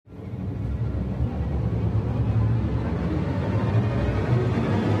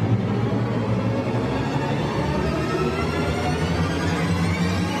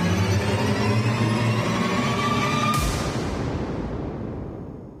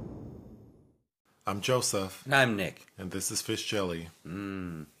I'm Joseph, And I'm Nick. and this is Fish Jelly.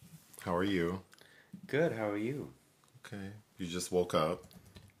 How are you? Good, how are you? Okay. You just woke up.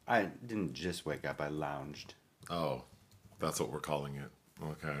 I didn't just wake up, I lounged. Oh, that's what we're calling it.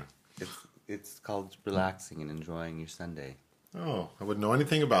 Okay. It's called relaxing and enjoying your Sunday. Oh, I wouldn't know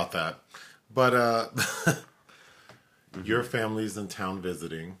anything about that. But your family's in town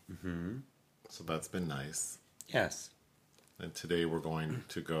visiting, so that's been nice. Yes. And today we're going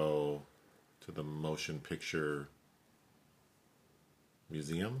to go to the Motion Picture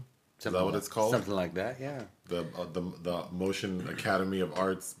Museum. Is that what it's called? Something like that, yeah. The Motion Academy of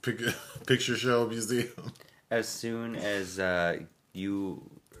Arts Picture Show Museum. As soon as you...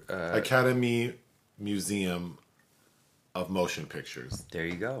 Academy Museum of Motion Pictures, there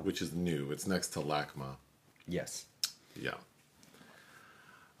you go. which is new. It's next to LACMA. Yes. Yeah.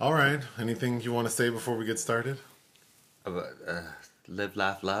 All right. Anything you want to say before we get started? Live,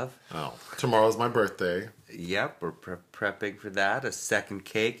 laugh, love. Oh, tomorrow's my birthday. Yep, we're prepping for that. A second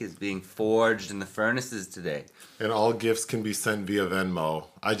cake is being forged in the furnaces today. And all gifts can be sent via Venmo.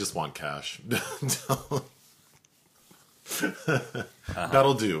 I just want cash.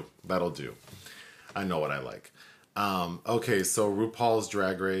 That'll do. That'll do. I know what I like. Okay, so RuPaul's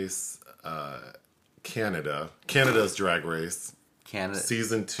Drag Race, Canada's Drag Race, Canada.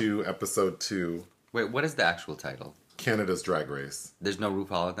 Season 2, Episode 2, Wait, what is the actual title? Canada's Drag Race. There's no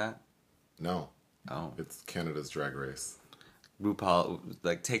RuPaul in that? No, Oh. it's Canada's Drag Race. RuPaul,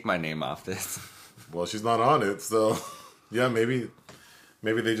 like, take my name off this. Well, she's not on it, so yeah, maybe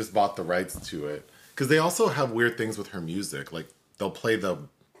they just bought the rights to it. Because they also have weird things with her music. Like, they'll play the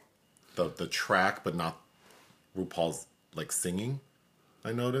track, but not RuPaul's, like, singing,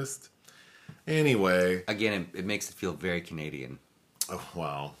 I noticed. Anyway. Again, it makes it feel very Canadian. Oh,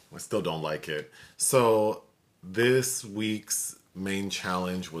 wow. I still don't like it. So, this week's main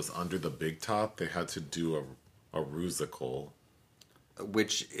challenge was Under the Big Top. They had to do a rusical.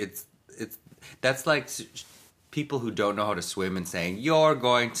 Which that's like people who don't know how to swim and saying, you're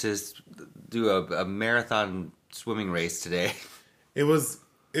going to do a marathon swimming race today. It was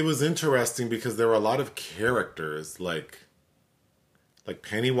interesting because there were a lot of characters, like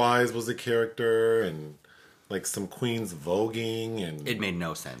Pennywise was a character, and like some queens voguing, and It made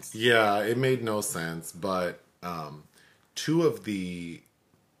no sense. yeah, it made no sense. But two of the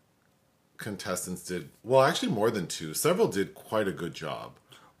contestants did well. Actually, more than two. Several did quite a good job.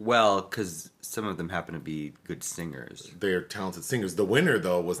 Well, because some of them happen to be good singers. They're talented singers. The winner,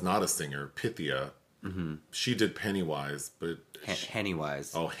 though, was not a singer. Pythia. Mm-hmm. She did Pennywise, but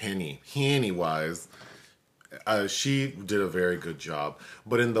Pennywise. Pennywise. She did a very good job.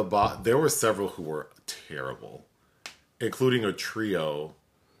 But in the there were several who were terrible, including a trio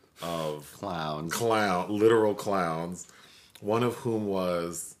of Clowns. literal clowns. One of whom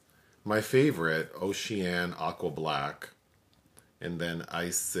was my favorite, Oceane Aqua Black, and then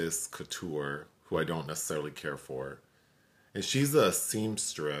Isis Couture, who I don't necessarily care for. And she's a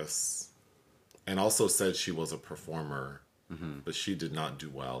seamstress, and also said she was a performer, but she did not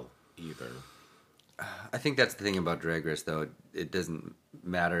do well either. I think that's the thing about Drag Race, though. It doesn't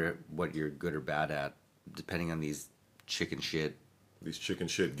matter what you're good or bad at, depending on these chicken shit. These chicken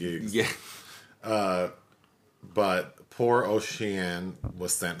shit gigs. Yeah. But poor Oceane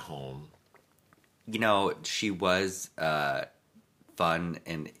was sent home. You know, she was fun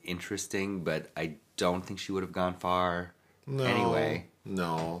and interesting, but I don't think she would have gone far No, anyway.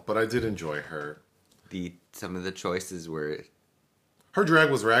 No, but I did enjoy her. Some of the choices were... Her drag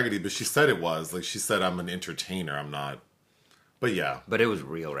was raggedy, but she said it was. Like, she said, I'm an entertainer, I'm not. But yeah. But it was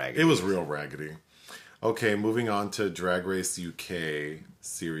real raggedy. It was real raggedy. Okay, moving on to Drag Race UK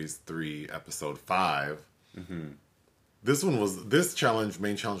Series 3, Episode 5. Mm-hmm. This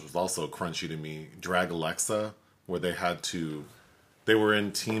main challenge was also crunchy to me. Drag Alexa, where they were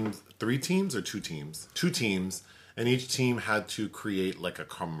in teams, 3 teams or 2 teams? 2 teams, and each team had to create like a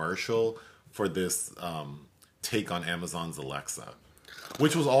commercial for this take on Amazon's Alexa,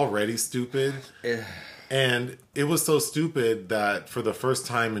 which was already stupid. And it was so stupid that for the first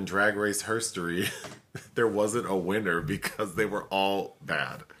time in Drag Race history, there wasn't a winner because they were all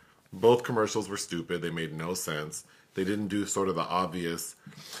bad. Both commercials were stupid. They made no sense. They didn't do sort of the obvious,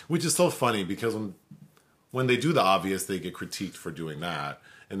 which is so funny because when they do the obvious, they get critiqued for doing that.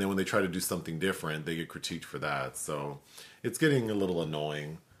 And then when they try to do something different, they get critiqued for that. So it's getting a little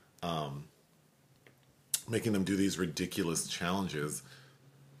annoying, making them do these ridiculous challenges.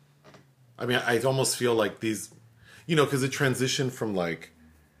 I mean, I almost feel like these, because it transitioned from like,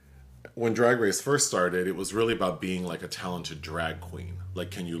 when Drag Race first started, it was really about being like a talented drag queen. Like,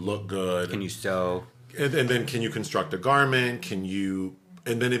 can you look good? Can you sew? And then can you construct a garment? Can you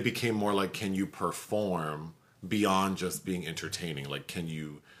And then it became more like, can you perform beyond just being entertaining? Like, can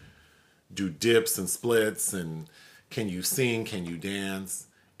you do dips and splits, and can you sing? Can you dance?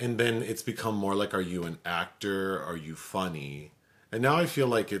 And then it's become more like, are you an actor? Are you funny? And now I feel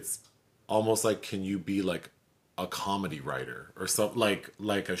like it's almost like, can you be like a comedy writer or something,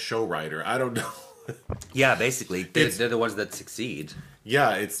 like a show writer? I don't know. Yeah, basically, they're the ones that succeed.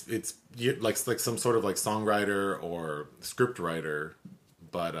 Yeah, it's like some sort of like songwriter or script writer,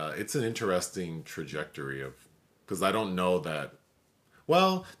 but it's an interesting trajectory of, because I don't know that.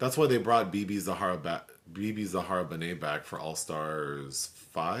 Well, that's why they brought Bibi Zahara Benet back for All Stars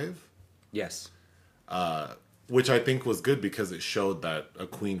 5, Yes. which I think was good because it showed that a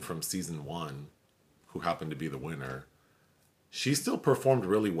queen from season 1, who happened to be the winner, she still performed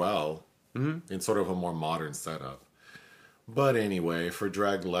really well in sort of a more modern setup. But anyway, for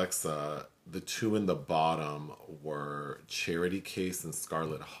Drag Lexa, the two in the bottom were Charity Case and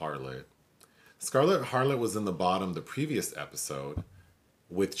Scarlet Harlot. Scarlet Harlot was in the bottom the previous episode,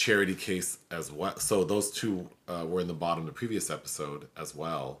 with Charity Case as well. So those two were in the bottom the previous episode as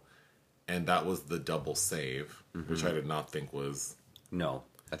well. And that was the double save, which I did not think was... No,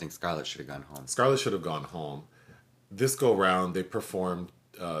 I think Scarlett should have gone home. Scarlett should have gone home. This go round, they performed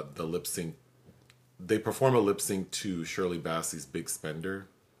the lip sync. They perform a lip sync to Shirley Bassey's Big Spender,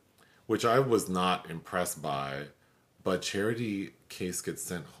 which I was not impressed by, but Charity Case gets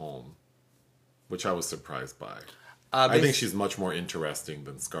sent home, which I was surprised by. I think she's much more interesting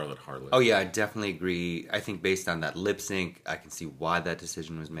than Scarlet Harlot. Oh yeah, I definitely agree. I think based on that lip sync, I can see why that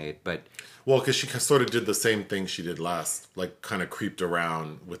decision was made. But well, because she sort of did the same thing she did last, like kind of creeped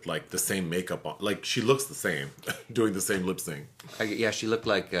around with like the same makeup on. Like she looks the same, doing the same lip sync. yeah, she looked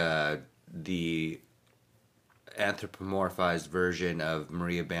like the anthropomorphized version of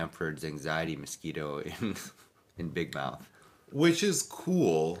Maria Bamford's anxiety mosquito in Big Mouth, which is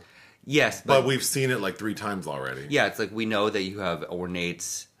cool. Yes, but we've seen it like 3 times already. Yeah, it's like we know that you have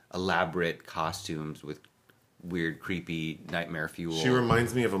ornate, elaborate costumes with weird, creepy nightmare fuel. She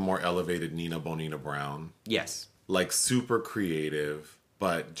reminds me of a more elevated Nina Bonina Brown. Yes. Like super creative,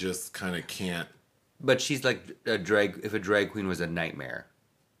 but just kind of can't. But she's like if a drag queen was a nightmare.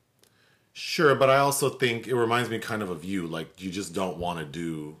 Sure, but I also think it reminds me kind of you. Like you just don't want to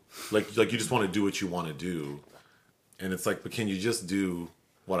do, like you just want to do what you want to do. And it's like, but can you just do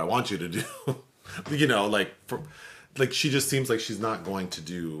what I want you to do? You know, like she just seems like she's not going to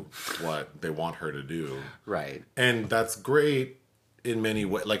do what they want her to do. Right. And that's great in many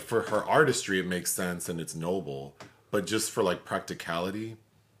ways. Like for her artistry, it makes sense and it's noble. But just for like practicality,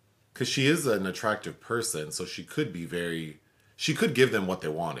 because she is an attractive person, so she could give them what they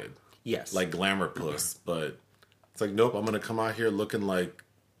wanted. Yes. Like glamour puss, but it's like, nope, I'm going to come out here looking like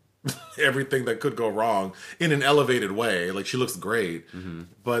everything that could go wrong in an elevated way. Like she looks great,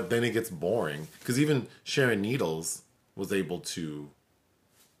 but then it gets boring because even Sharon Needles was able to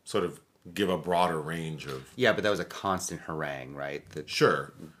sort of give a broader range of... Yeah, but that was a constant harangue, right?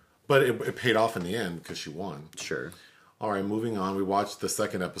 Sure, but it paid off in the end because she won. Sure. All right, moving on. We watched the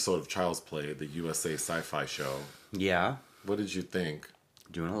second episode of Child's Play, the USA sci-fi show. Yeah. What did you think?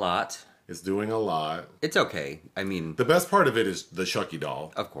 Doing a lot. It's doing a lot. It's okay. I mean... The best part of it is the Chucky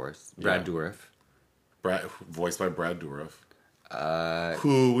doll. Of course. Brad Dourif. Voiced by Brad Dourif.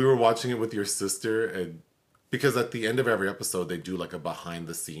 Who, we were watching it with your sister, and because at the end of every episode, they do like a behind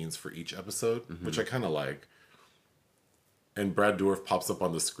the scenes for each episode, which I kind of like. And Brad Dourif pops up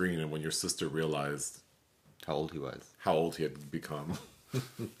on the screen, and when your sister realized... How old he was. How old he had become.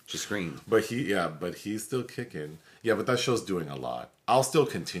 She screamed. But he's still kicking. Yeah, but that show's doing a lot. I'll still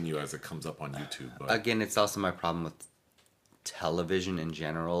continue as it comes up on YouTube. But... Again, it's also my problem with television in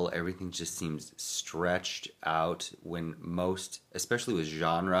general. Everything just seems stretched out when most, especially with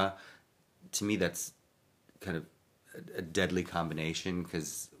genre, to me that's kind of a deadly combination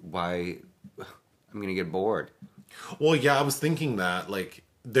because why... I'm going to get bored. Well, yeah, I was thinking that, like,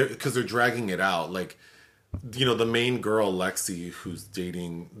 because they're dragging it out. Like, you know, the main girl, Lexi, who's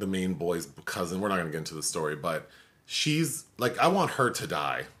dating the main boy's cousin, we're not going to get into the story, but she's, like, I want her to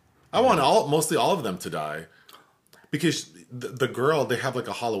die. I want mostly all of them to die. Because the girl, they have, like,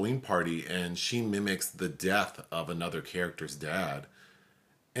 a Halloween party, and she mimics the death of another character's dad.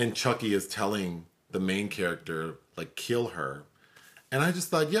 And Chucky is telling the main character, like, kill her. And I just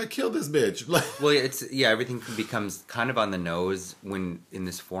thought, yeah, kill this bitch. Well, everything becomes kind of on the nose when in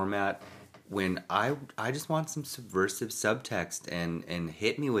this format. When I just want some subversive subtext and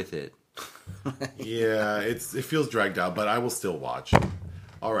hit me with it. Yeah, it feels dragged out, but I will still watch.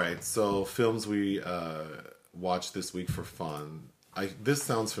 All right, so films we watched this week for fun. This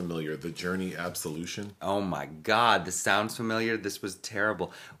sounds familiar. The Journey Absolution. Oh my God, this sounds familiar. This was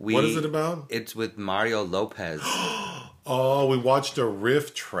terrible. What is it about? It's with Mario Lopez Oh, we watched a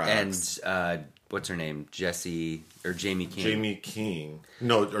riff track. and what's her name? Jamie King. Jamie King.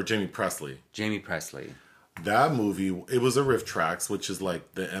 No, or Jamie Presley. Jamie Presley. That movie, it was a riff tracks, which is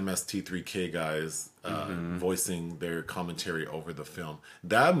like the MST3K guys voicing their commentary over the film.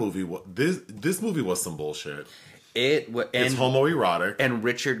 That movie, this movie was some bullshit. It's homoerotic. And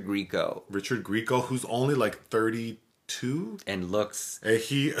Richard Grieco, who's only like 32 and looks. And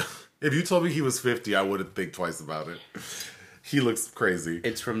if you told me he was 50, I wouldn't think twice about it. He looks crazy.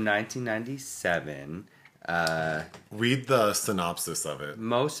 It's from 1997. Read the synopsis of it.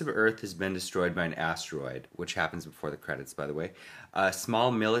 Most of Earth has been destroyed by an asteroid, which happens before the credits, by the way. A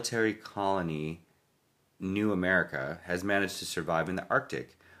small military colony, New America, has managed to survive in the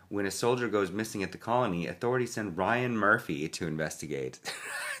Arctic. When a soldier goes missing at the colony, authorities send Ryan Murphy to investigate.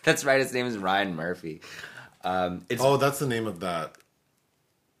 That's right, his name is Ryan Murphy. That's the name of that.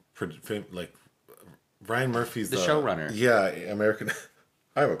 Like, Ryan Murphy's the showrunner. Yeah, American.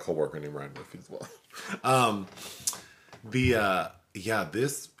 I have a coworker named Ryan Murphy as well.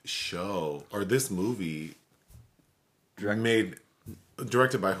 This show or this movie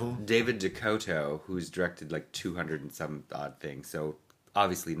directed by whom? David Dakota, who's directed like 200 and some odd things. So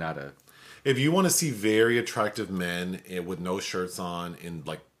obviously not a. If you want to see very attractive men with no shirts on in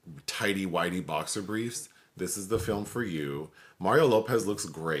like tidy whitey boxer briefs, this is the film for you. Mario Lopez looks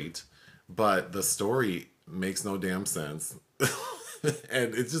great, but the story makes no damn sense.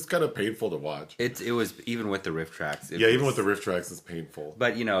 And it's just kind of painful to watch. It was even with the riff tracks. Even with the riff tracks, it's painful.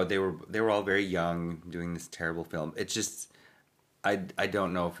 But they were all very young doing this terrible film. It's just I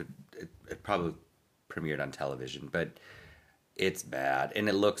don't know if it probably premiered on television, but it's bad and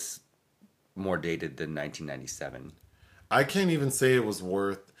it looks more dated than 1997. I can't even say it was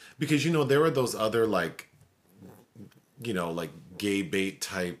worth because there were those other like gay bait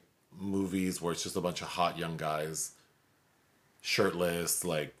type movies where it's just a bunch of hot young guys shirtless,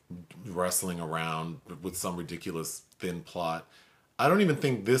 like wrestling around with some ridiculous thin plot. I don't even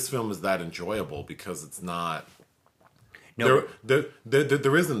think this film is that enjoyable because it's not. No,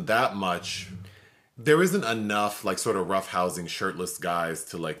 there isn't that much. There isn't enough like sort of roughhousing shirtless guys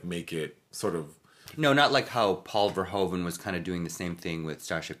to like make it sort of. No, not like how Paul Verhoeven was kind of doing the same thing with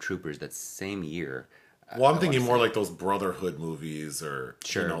Starship Troopers that same year. Well, I'm thinking more like those Brotherhood movies or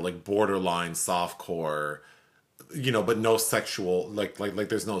like borderline softcore. But no sexual, like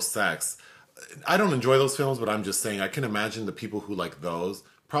there's no sex. I don't enjoy those films, but I'm just saying I can imagine the people who like those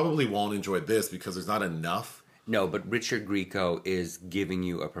probably won't enjoy this because there's not enough. No, but Richard Grieco is giving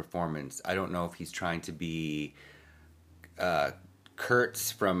you a performance. I don't know if he's trying to be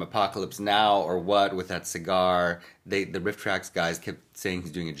Kurtz from Apocalypse Now or what with that cigar. The Riff Tracks guys kept saying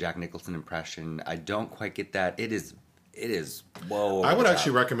he's doing a Jack Nicholson impression. I don't quite get that. It is whoa. I would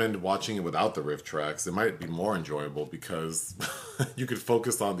actually recommend watching it without the riff tracks. It might be more enjoyable because you could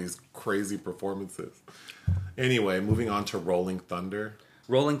focus on these crazy performances. Anyway, moving on to Rolling Thunder.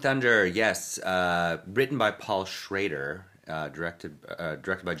 Rolling Thunder, yes. Written by Paul Schrader, directed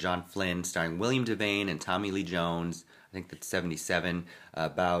by John Flynn, starring William Devane and Tommy Lee Jones. I think that's 1977.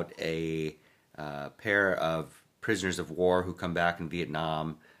 About a pair of prisoners of war who come back in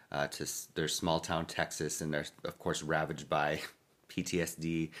Vietnam to their small town Texas, and they're of course ravaged by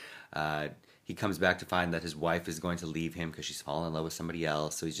PTSD. He comes back to find that his wife is going to leave him because she's fallen in love with somebody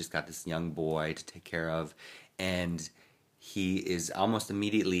else. So he's just got this young boy to take care of, and he is almost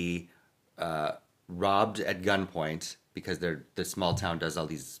immediately robbed at gunpoint because the small town does all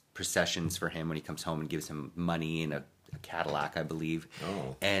these processions for him when he comes home and gives him money and a Cadillac, I believe.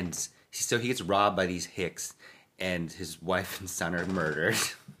 Oh. And so he gets robbed by these hicks, and his wife and son are murdered.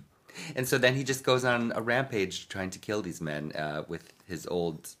 And so then he just goes on a rampage trying to kill these men with his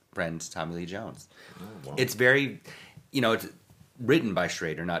old friend Tommy Lee Jones. Oh, wow. It's very, it's written by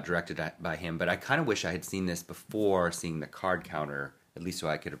Schrader, not directed by him, but I kind of wish I had seen this before seeing the Card Counter, at least so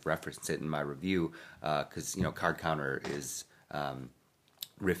I could have referenced it in my review, because, Card Counter is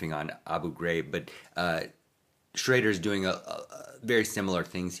riffing on Abu Ghraib, but Schrader's doing a very similar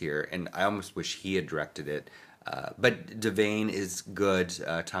things here, and I almost wish he had directed it. But Devane is good.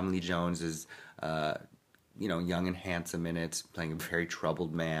 Tommy Lee Jones is, young and handsome in it, playing a very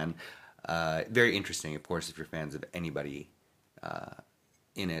troubled man. Very interesting, of course, if you're fans of anybody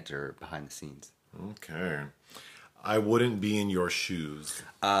in it or behind the scenes. Okay. I Wouldn't Be in Your Shoes.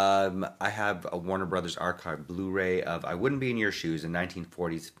 I have a Warner Brothers Archive Blu-ray of I Wouldn't Be in Your Shoes, a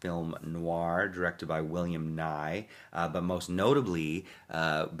 1940s film noir directed by William Nye, but most notably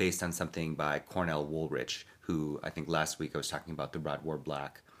based on something by Cornell Woolrich, who I think last week I was talking about The Red War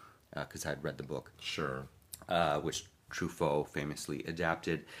Black, because I had read the book. Sure. Which Truffaut famously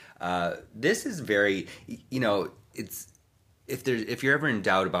adapted. This is very, it's if you're ever in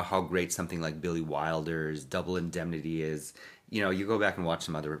doubt about how great something like Billy Wilder's Double Indemnity is, you go back and watch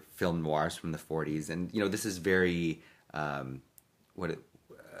some other film noirs from the 40s, and this is very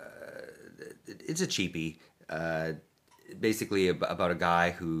it's a cheapie. Basically about a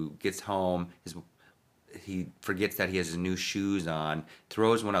guy who gets home, he forgets that he has his new shoes on,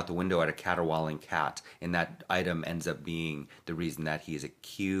 throws one out the window at a caterwauling cat, and that item ends up being the reason that he is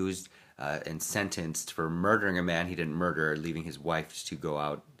accused and sentenced for murdering a man he didn't murder, leaving his wife to go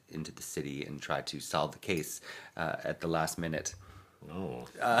out into the city and try to solve the case at the last minute. Oh.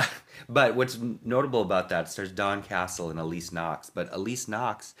 But what's notable about that, it stars Don Castle and Elise Knox, but Elise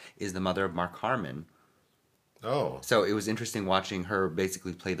Knox is the mother of Mark Harmon. Oh. So it was interesting watching her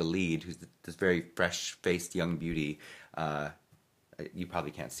basically play the lead, who's this very fresh-faced young beauty. You probably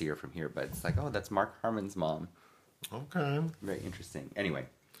can't see her from here, but it's like, oh, that's Mark Harmon's mom. Okay. Very interesting. Anyway.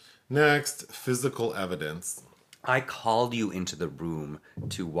 Next, Physical Evidence. I called you into the room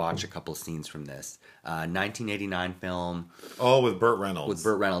to watch a couple scenes from this 1989 film. Oh, with Burt Reynolds. With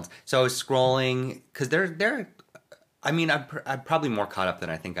Burt Reynolds. So I was scrolling because they're. I mean, I'm probably more caught up than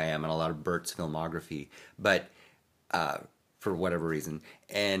I think I am in a lot of Burt's filmography, but for whatever reason,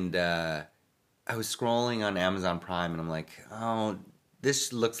 and I was scrolling on Amazon Prime, and I'm like, oh,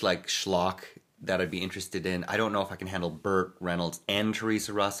 this looks like schlock that I'd be interested in. I don't know if I can handle Burt Reynolds and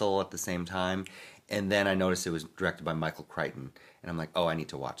Teresa Russell at the same time. And then I noticed it was directed by Michael Crichton, and I'm like, oh, I need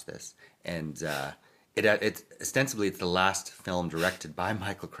to watch this. And it's ostensibly it's the last film directed by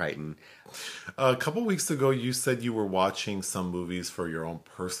Michael Crichton. A couple weeks ago, you said you were watching some movies for your own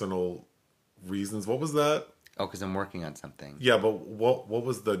personal reasons. What was that? Oh, because I'm working on something. Yeah, but what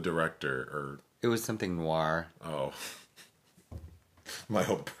was the director? Or it was something noir. Oh. My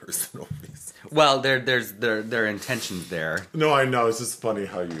own personal reasons. Well, there are intentions there. No, I know. It's just funny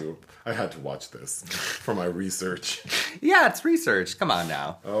how I had to watch this for my research. Yeah, it's research. Come on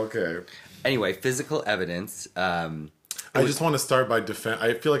now. Okay. Anyway, Physical Evidence. I just want to start by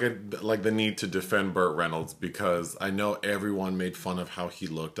I feel like I like the need to defend Burt Reynolds because I know everyone made fun of how he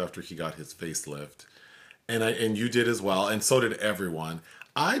looked after he got his facelift, and you did as well, and so did everyone.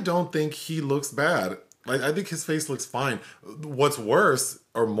 I don't think he looks bad. I think his face looks fine. What's worse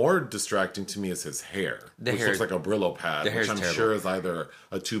or more distracting to me is his hair, which looks like a Brillo pad, which I'm sure is either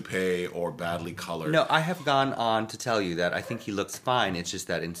a toupee or badly colored. No, I have gone on to tell you that I think he looks fine. It's just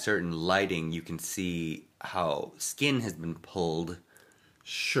that in certain lighting, you can see how skin has been pulled.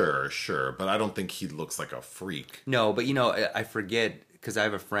 Sure, but I don't think he looks like a freak. No, but I forget, because I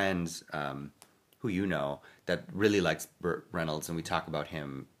have a friend who that really likes Burt Reynolds, and we talk about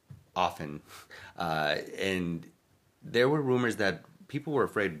him often, and there were rumors that people were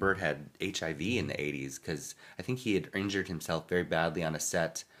afraid Burt had HIV in the 80s because I think he had injured himself very badly on a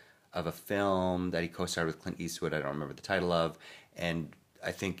set of a film that he co-starred with Clint Eastwood. I don't remember the title of, and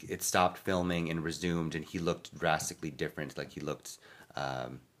I think it stopped filming and resumed, and he looked drastically different. Like he looked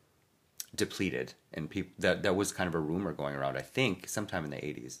depleted, and that was kind of a rumor going around. I think sometime in the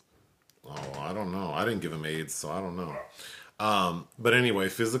 80s. Oh, I don't know. I didn't give him AIDS, so I don't know. But anyway,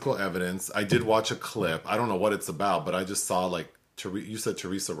 Physical Evidence. I did watch a clip. I don't know what it's about, but I just saw you said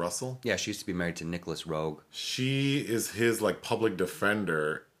Teresa Russell? Yeah, she used to be married to Nicholas Roeg. She is his public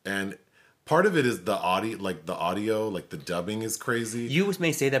defender, and part of it is the audio, the dubbing is crazy. You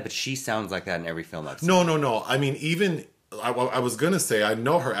may say that, but she sounds like that in every film I've seen. No. I mean, even I was gonna say I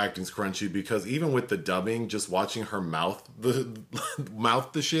know her acting's crunchy because even with the dubbing, just watching her mouth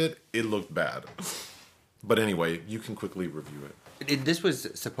the shit, it looked bad. But anyway, you can quickly review it. This was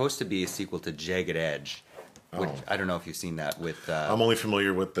supposed to be a sequel to Jagged Edge, which I don't know if you've seen that with... I'm only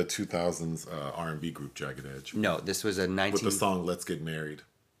familiar with the 2000s R&B group Jagged Edge. No, this was a with the song Let's Get Married,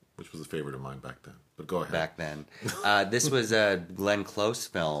 which was a favorite of mine back then. But go ahead. Back then. This was a Glenn Close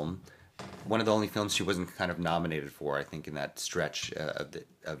film. One of the only films she wasn't kind of nominated for, I think, in that stretch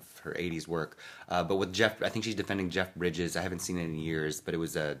of her 80s work. But with Jeff... I think she's defending Jeff Bridges. I haven't seen it in years, but it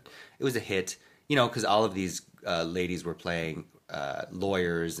was a hit. Because all of these ladies were playing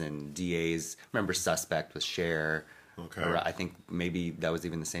lawyers and DAs. Remember Suspect with Cher. Okay. Or I think maybe that was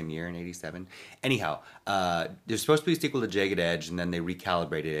even the same year in '87. Anyhow, there's supposed to be a sequel to Jagged Edge, and then they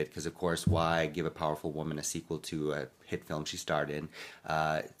recalibrated it because, of course, why give a powerful woman a sequel to a hit film she starred in?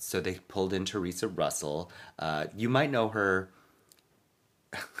 So they pulled in Teresa Russell. You might know her.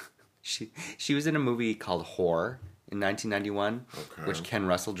 She was in a movie called Whore in 1991, Okay. which Ken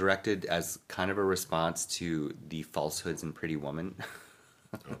Russell directed as kind of a response to the falsehoods in Pretty Woman.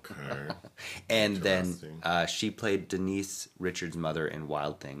 Okay. And then Interesting. she played Denise Richards' mother in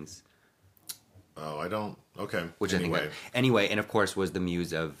Wild Things, Oh, I don't. Okay. which Anyway. I think anyway, and of course was the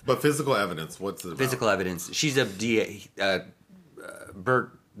muse of But physical evidence, what's it about? physical evidence. She's a DA.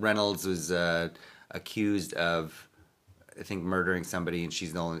 Burt Reynolds was accused of, I think, murdering somebody, and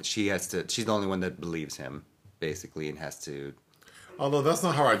she's the only one that believes him, basically, and has to. Although that's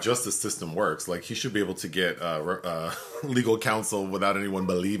not how our justice system works. Like, he should be able to get legal counsel without anyone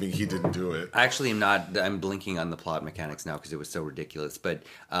believing he didn't do it. Actually, I'm blinking on the plot mechanics now because it was so ridiculous. But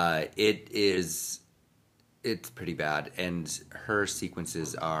it's pretty bad, and her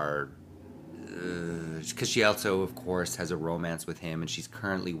sequences are because she also, of course, has a romance with him, and she's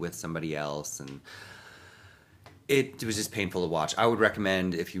currently with somebody else, and it was just painful to watch. I would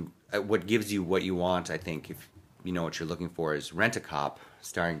recommend if you what gives you what you want. I think if you know what you're looking for is Rent a Cop,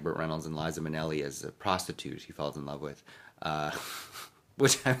 starring Burt Reynolds and Liza Minnelli as a prostitute he falls in love with,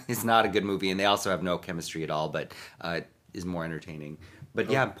 which is not a good movie, and they also have no chemistry at all, but is more entertaining. But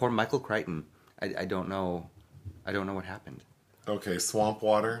yeah, poor Michael Crichton. I don't know what happened. Okay, Swamp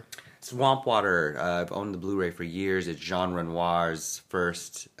Water. Swamp Water. I've owned the Blu-ray for years. It's Jean Renoir's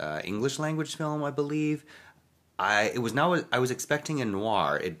first English language film, I believe. I was expecting a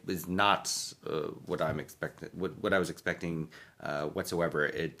noir. It was not what I was expecting whatsoever.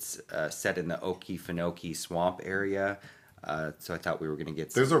 It's set in the Okefenokee swamp area, so I thought we were going to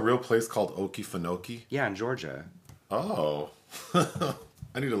get. There's a real place called Okefenokee? Yeah, in Georgia. Oh.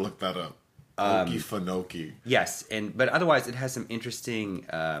 I need to look that up. Okefenokee. Yes, but otherwise it has some interesting.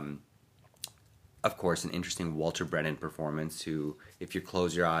 Of course, an interesting Walter Brennan performance. Who, if you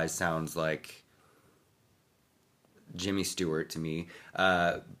close your eyes, sounds like Jimmy Stewart to me.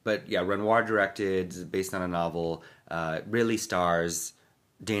 But yeah, Renoir directed, based on a novel, really stars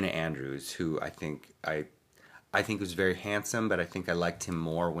Dana Andrews, who I think was very handsome, but I think I liked him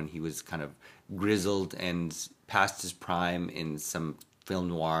more when he was kind of grizzled and past his prime in some film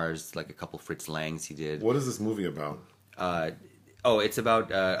noirs, like a couple Fritz Langs he did. What is this movie about? It's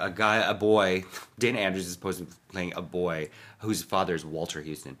about a boy. Dana Andrews is supposed to be playing a boy whose father is Walter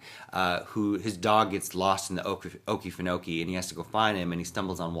Houston, who his dog gets lost in the Okefenokee, and he has to go find him, and he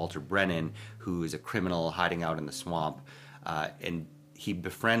stumbles on Walter Brennan, who is a criminal hiding out in the swamp, and he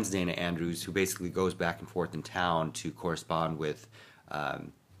befriends Dana Andrews, who basically goes back and forth in town to correspond with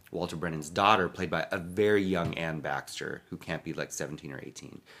Walter Brennan's daughter, played by a very young Anne Baxter, who can't be like 17 or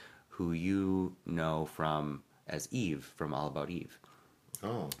 18, who you know as Eve from All About Eve.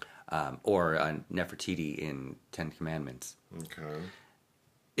 Oh. Or Nefertiti in Ten Commandments. Okay.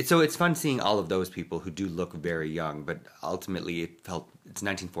 It's fun seeing all of those people who do look very young, but ultimately it's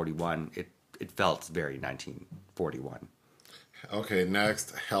 1941. It felt very 1941. Okay,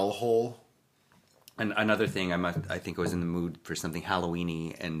 next, Hellhole. And another thing, I think I was in the mood for something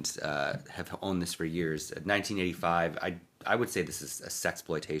Halloween-y and have owned this for years. 1985, I would say this is a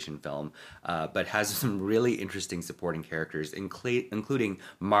sexploitation film, but has some really interesting supporting characters, including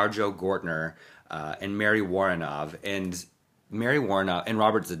Marjoe Gortner and Mary Woronov. And Mary Woronov and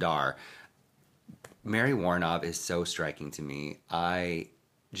Robert Zadar. Mary Woronov is so striking to me. Any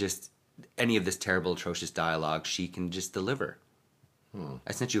of this terrible, atrocious dialogue, she can just deliver.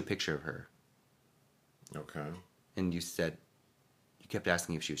 I sent you a picture of her. Okay. And you kept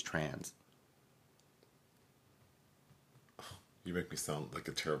asking if she was trans. You make me sound like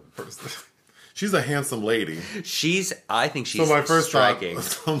a terrible person. She's a handsome lady. I think she's striking.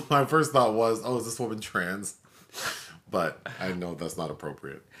 So my first thought was, oh, is this woman trans? But I know that's not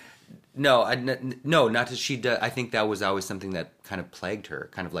appropriate. No, not that she does. I think that was always something that kind of plagued her,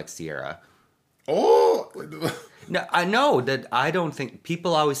 kind of like Sierra. Oh! No, I know that. I don't think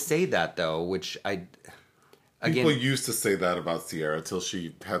people always say that though, People used to say that about Sierra until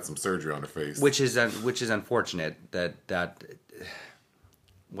she had some surgery on her face. Which is unfortunate. That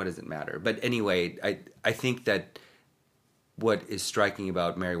what does it matter? But anyway, I think that what is striking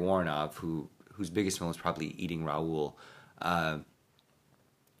about Mary Woronov, whose biggest film is probably Eating Raoul,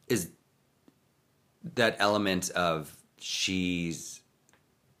 is that element of she's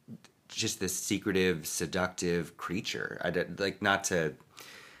just this secretive, seductive creature. Not to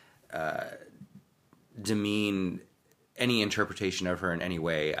demean any interpretation of her in any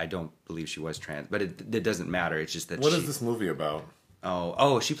way, I don't believe she was trans. But it doesn't matter. It's just that What is this movie about?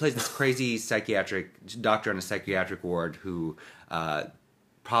 She plays this crazy psychiatric doctor on a psychiatric ward who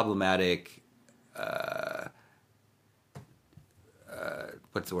problematic.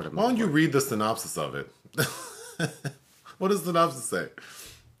 What's the word? Why don't you read the synopsis of it? What does the synopsis say?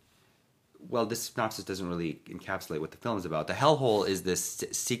 Well, this synopsis doesn't really encapsulate what the film is about. The hellhole is this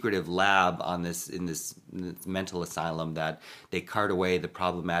secretive lab in this mental asylum that they cart away the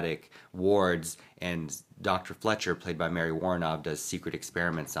problematic wards, and Dr. Fletcher, played by Mary Woronov, does secret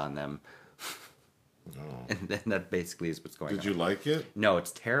experiments on them. Oh. And then that basically is what's going on. Did you like it? No,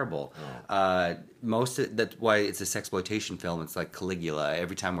 it's terrible. Oh. That's why it's a sexploitation film. It's like Caligula.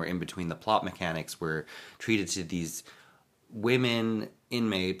 Every time we're in between the plot mechanics, we're treated to these women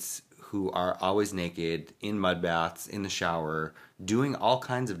inmates who are always naked, in mud baths, in the shower, doing all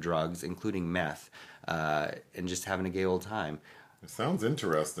kinds of drugs, including meth, and just having a gay old time. It sounds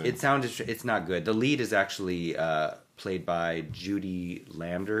interesting. It's not good. The lead is actually played by Judy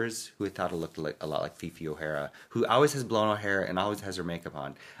Landers, who I thought looked a lot like Fifi O'Hara, who always has blown out hair and always has her makeup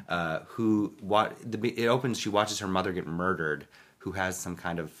on. It opens, she watches her mother get murdered, who has some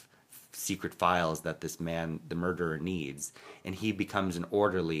kind of secret files that this man, the murderer, needs, and he becomes an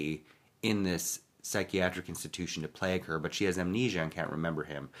orderly in this psychiatric institution to plague her, but she has amnesia and can't remember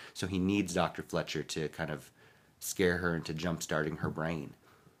him, so he needs Dr. Fletcher to kind of scare her into jump-starting her brain.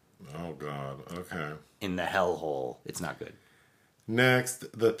 Oh, God. Okay. In the hellhole. It's not good.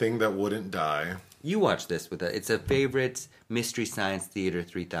 Next, The Thing That Wouldn't Die. You watch this it's a favorite Mystery Science Theater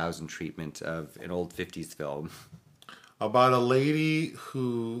 3000 treatment of an old 50s film. About a lady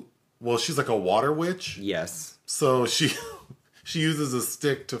who, well, she's like a water witch. Yes. So she uses a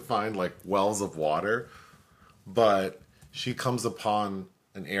stick to find like wells of water, but she comes upon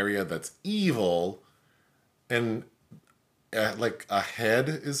an area that's evil, and like a head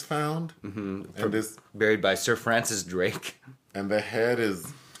is found, and this buried by Sir Francis Drake, and the head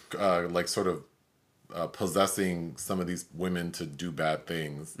is like sort of possessing some of these women to do bad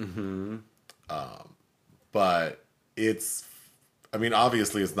things. But it's, I mean,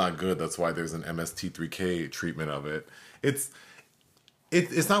 obviously it's not good. That's why there's an MST3K treatment of it. It's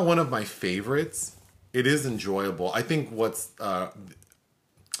not one of my favorites. It is enjoyable. I think what's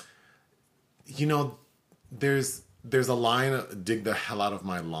there's a line, dig the hell out of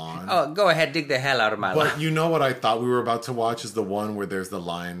my lawn. Oh, go ahead, dig the hell out of my lawn. But you know what I thought we were about to watch is the one where there's the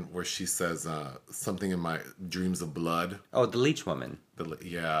line where she says something in my dreams of blood. Oh, the leech woman.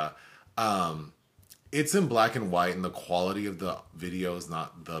 It's in black and white, and the quality of the video is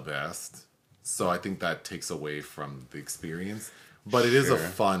not the best. So I think that takes away from the experience. But it is a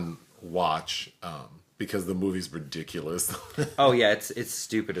fun watch because the movie's ridiculous. Oh yeah, it's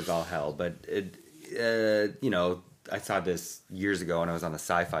stupid as all hell. But I saw this years ago when I was on the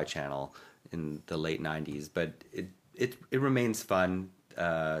Sci-Fi Channel in the late '90s. But it remains fun.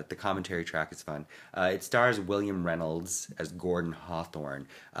 The commentary track is fun. It stars William Reynolds as Gordon Hawthorne.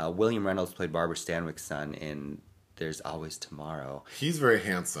 William Reynolds played Barbara Stanwyck's son in There's Always Tomorrow. He's very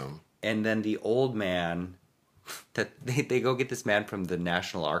handsome. And then the old man, that they go get this man from the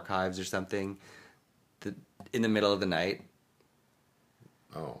National Archives or something in the middle of the night.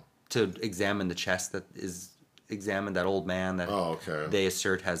 Oh. To examine the chest that is examined, that old man that they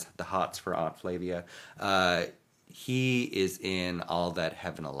assert has the hots for Aunt Flavia. He is in All That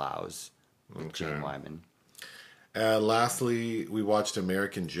Heaven Allows with Jane Wyman. Lastly, we watched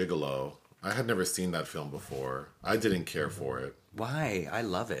American Gigolo. I had never seen that film before. I didn't care for it. Why? I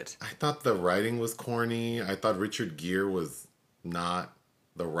love it. I thought the writing was corny. I thought Richard Gere was not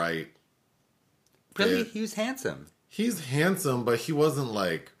the right... Really? He was handsome. He's handsome, but he wasn't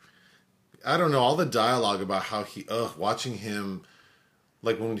like... I don't know, all the dialogue about how he... watching him...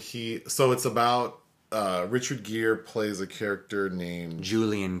 Like when he... So it's about... Richard Gere plays a character named...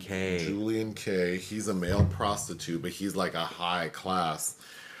 Julian Kay. Julian Kay. He's a male prostitute, but he's like a high-class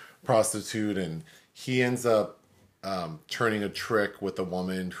prostitute, and he ends up turning a trick with a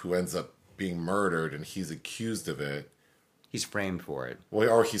woman who ends up being murdered, and he's accused of it. He's framed for it. Well,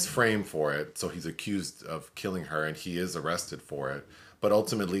 or he's framed for it, so he's accused of killing her, and he is arrested for it. But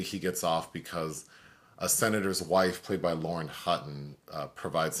ultimately, he gets off because a senator's wife, played by Lauren Hutton,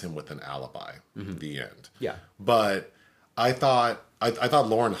 provides him with an alibi. The end. Yeah. But I thought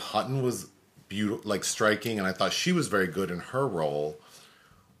Lauren Hutton was striking, and I thought she was very good in her role.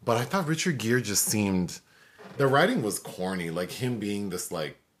 But I thought Richard Gere just seemed... The writing was corny, like him being this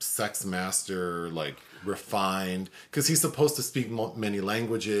like sex master, like refined, because he's supposed to speak many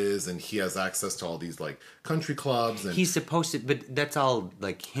languages, and he has access to all these like country clubs. And he's supposed to, but that's all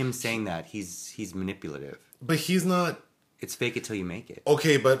like him saying that. He's manipulative. But he's not It's fake it till you make it.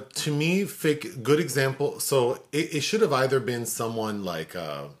 Okay, but to me, fake good example. So it should have either been someone like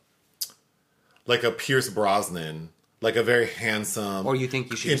a Pierce Brosnan, like a very handsome, Or you think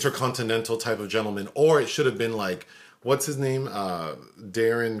you should intercontinental type of gentleman, or it should have been like what's his name,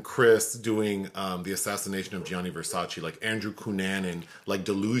 Darren Criss doing the assassination of Gianni Versace, like Andrew Cunanan, like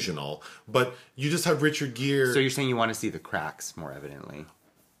delusional. But you just have Richard Gere. So you're saying you want to see the cracks more evidently.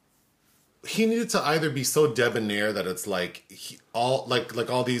 He needed to either be so debonair that it's like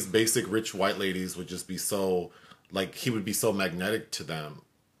all these basic rich white ladies would just be so like he would be so magnetic to them,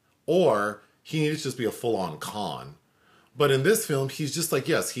 or he needed to just be a full on con. But in this film, he's just like,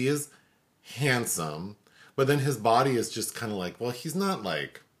 yes, he is handsome, but then his body is just kind of like, well, he's not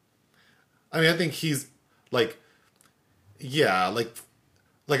like. I mean, I think he's like, yeah, like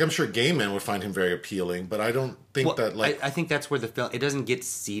I'm sure gay men would find him very appealing, but I don't think that like I think that's where the film it doesn't get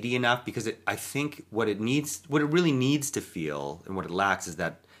seedy enough because I think what it really needs to feel and what it lacks is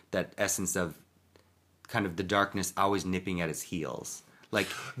that essence of kind of the darkness always nipping at his heels. Like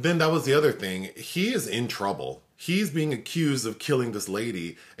then that was the other thing. He is in trouble. He's being accused of killing this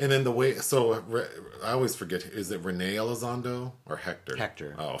lady, and then the way I always forget, is it Renee Elizondo or Hector?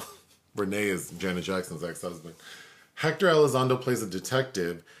 Hector. Oh, Renee is Janet Jackson's ex-husband. Hector Elizondo plays a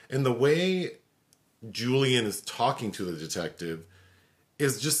detective, and the way Julian is talking to the detective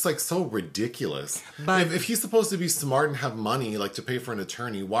is just like so ridiculous. But if he's supposed to be smart and have money like to pay for an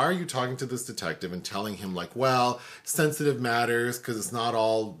attorney, why are you talking to this detective and telling him like, well, sensitive matters because it's not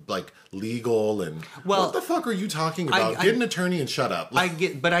all like legal and what the fuck are you talking about? Get an attorney and shut up. I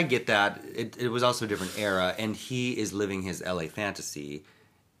get that it was also a different era, and he is living his LA fantasy.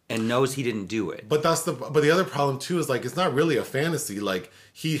 And knows he didn't do it. But the other problem too is like it's not really a fantasy. Like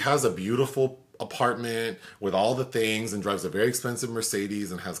he has a beautiful apartment with all the things and drives a very expensive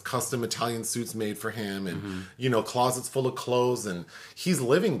Mercedes and has custom Italian suits made for him and you know closets full of clothes and he's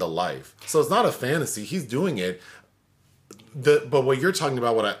living the life. So it's not a fantasy. He's doing it. But what you're talking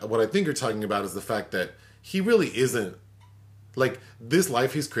about, what I think you're talking about is the fact that he really isn't like this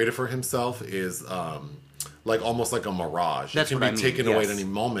life he's created for himself is like almost like a mirage. That's it can what be I mean. taken away Yes. at any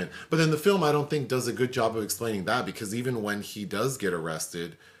moment. But then the film, I don't think, does a good job of explaining that because even when he does get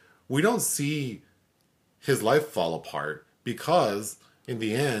arrested, we don't see his life fall apart because in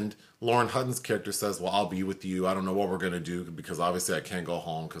the end, Lauren Hutton's character says, well, I'll be with you. I don't know what we're going to do because obviously I can't go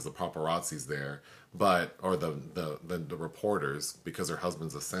home because the paparazzi's there, or the reporters because her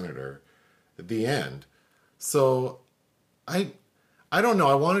husband's a senator at the end. So I don't know.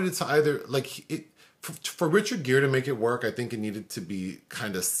 I wanted it to either like it, for Richard Gere to make it work, I think it needed to be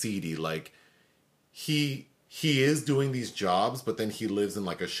kind of seedy. Like he is doing these jobs, but then he lives in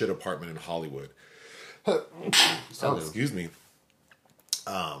like a shit apartment in Hollywood. Oh, excuse me.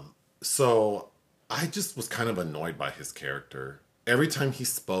 So I just was kind of annoyed by his character. Every time he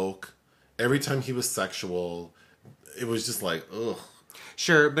spoke, every time he was sexual, it was just like, ugh.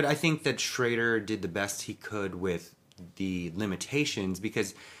 Sure, but I think that Schrader did the best he could with the limitations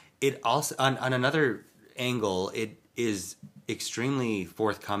because it also on another angle it is extremely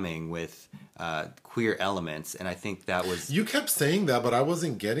forthcoming with queer elements, and I think that was You kept saying that, but I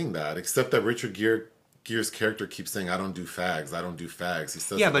wasn't getting that. Except that Richard Gere's character keeps saying, "I don't do fags. I don't do fags." He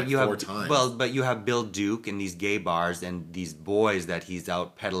says it but like you 4 have times. but you have Bill Duke in these gay bars and these boys that he's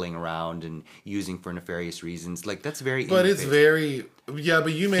out peddling around and using for nefarious reasons. Like that's very. But it's very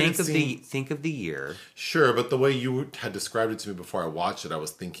But you made it seem think of the year. sure. But the way you had described it to me before I watched it, I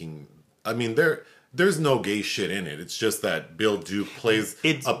was thinking. I mean, there's no gay shit in it. It's just that Bill Duke plays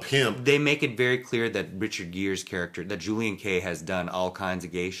a pimp. They make it very clear that Richard Gere's character, that Julian Kay has done all kinds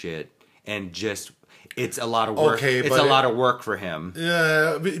of gay shit, and just it's a lot of work. Okay, it's but a lot of work for him.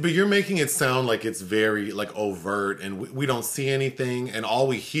 Yeah, but you're making it sound like it's very like overt, and we don't see anything, and all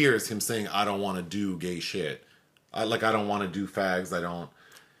we hear is him saying, "I don't want to do gay shit. I don't want to do fags. I don't."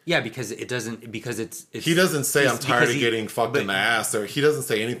 Yeah, because it doesn't. Because it's He doesn't say, "I'm tired of he- getting fucked in the ass," or he doesn't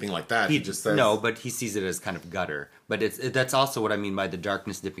say anything like that. He just says, no, but he sees it as kind of gutter. But that's also what I mean by the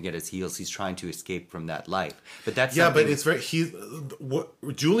darkness nipping at his heels. He's trying to escape from that life. But that's Yeah, but something- it's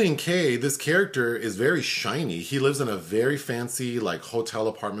very Julian Kay, this character is very shiny. He lives in a very fancy like hotel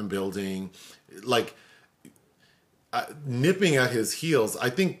apartment building, like nipping at his heels. I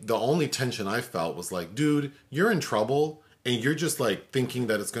think the only tension I felt was like, dude, you're in trouble, and you're just like thinking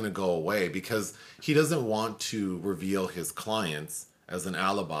that it's going to go away because he doesn't want to reveal his clients as an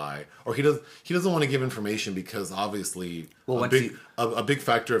alibi, or he doesn't want to give information because obviously a big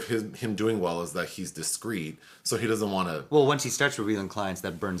factor of him doing well is that he's discreet, so he doesn't want to. Well, once he starts revealing clients,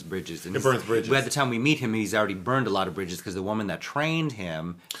 that burns bridges. And it burns bridges. By the time we meet him, he's already burned a lot of bridges because the woman that trained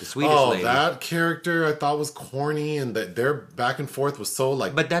him, the Swedish lady. That character I thought was corny, and that their back and forth was so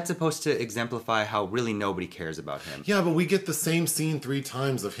like. But that's supposed to exemplify how really nobody cares about him. Yeah, but we get the same scene 3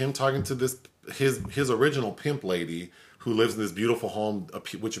 times of him talking to his original pimp lady who lives in this beautiful home,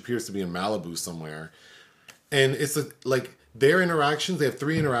 which appears to be in Malibu somewhere, and it's like their interactions. They have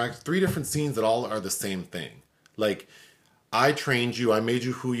 3 different scenes that all are the same thing. Like, I trained you, I made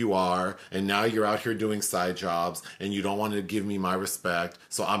you who you are, and now you're out here doing side jobs, and you don't want to give me my respect,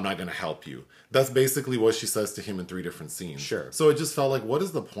 so I'm not going to help you. That's basically what she says to him in 3 different scenes. Sure. So it just felt like, what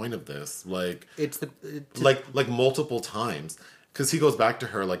is the point of this? Like, like multiple times. Because he goes back to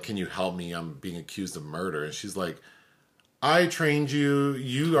her, like, can you help me? I'm being accused of murder. And she's like, I trained you.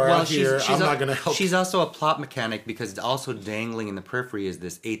 You are out here. I'm not going to help you. She's also a plot mechanic because also dangling in the periphery is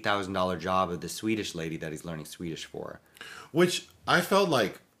this $8,000 job of the Swedish lady that he's learning Swedish for. Which I felt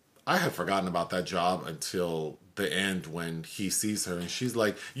like I had forgotten about that job until the end when he sees her and she's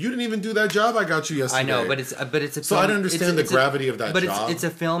like, "You didn't even do that job I got you yesterday." I know, but it's a so film, I don't understand the gravity of that but job. But it's a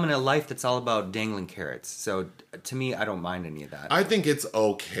film and a life that's all about dangling carrots. So to me, I don't mind any of that. I think it's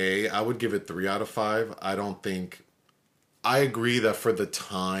okay. I would give it 3 out of 5. I agree that for the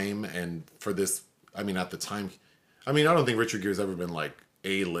time and for this, I mean, at the time, I don't think Richard Gere's ever been like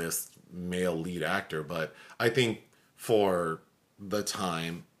A-list male lead actor, but I think for the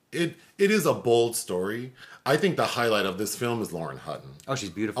time, it is a bold story. I think the highlight of this film is Lauren Hutton. Oh, she's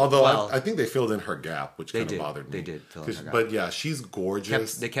beautiful. Although I think they filled in her gap, which kind of bothered me. They did fill in her gap. But yeah, she's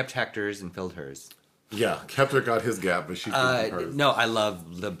gorgeous. They kept Hector's and filled hers. Yeah, Kepler got his gap, but she filled hers. No, I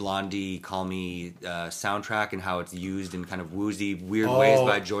love the Blondie Call Me soundtrack and how it's used in kind of woozy, weird ways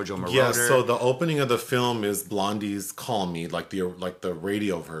by Giorgio Moroder. Yeah, so the opening of the film is Blondie's Call Me, like the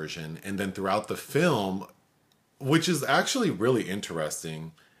radio version. And then throughout the film, which is actually really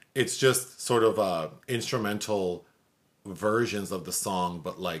interesting, it's just sort of instrumental versions of the song,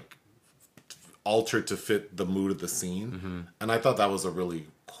 but like altered to fit the mood of the scene. Mm-hmm. And I thought that was a really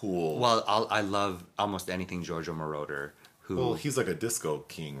cool. Well, I love almost anything Giorgio Moroder. Well, he's like a disco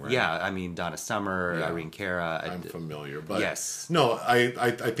king, right? Yeah, I mean Donna Summer, Irene Cara. I'm familiar, but yes, no, I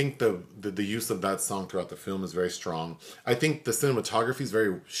think the use of that song throughout the film is very strong. I think the cinematography is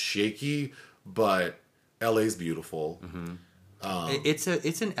very shaky, but LA's beautiful. Mm-hmm.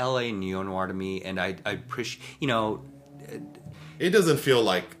 It's an LA neo noir to me, and I appreciate it doesn't feel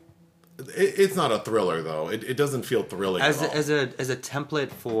like it's not a thriller though. It doesn't feel thrilling as at all. as a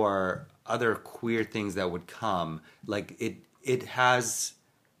template for other queer things that would come. Like it has.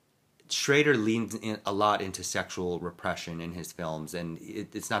 Schrader leans in a lot into sexual repression in his films, and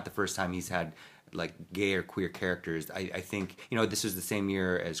it's not the first time he's had like gay or queer characters. I think this was the same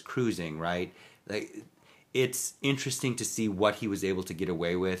year as Cruising, right? Like. It's interesting to see what he was able to get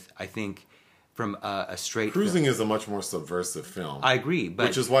away with. I think from a straight... Cruising is a much more subversive film. I agree, but...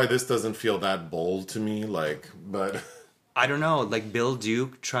 Which is why this doesn't feel that bold to me, but... I don't know, like Bill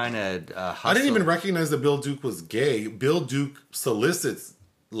Duke trying to hustle... I didn't even recognize that Bill Duke was gay. Bill Duke solicits,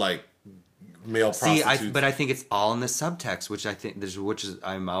 like, male prostitutes. But I think it's all in the subtext, which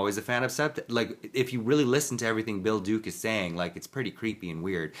I'm always a fan of subtext. Like, if you really listen to everything Bill Duke is saying, like, it's pretty creepy and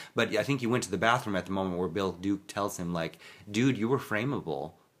weird. But I think you went to the bathroom at the moment where Bill Duke tells him, like, dude, you were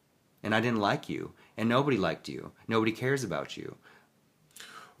frameable, and I didn't like you, and nobody liked you. Nobody cares about you.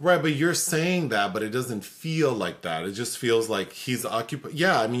 Right, but you're saying that, but it doesn't feel like that. It just feels like he's occupied.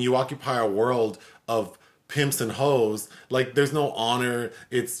 Yeah, I mean, you occupy a world of pimps and hoes. Like, there's no honor.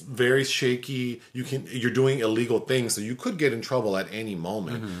 It's very shaky. You're doing illegal things, so you could get in trouble at any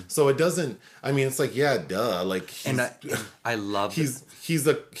moment. Mm-hmm. So it doesn't. I mean, it's like, yeah, duh. Like, I love he's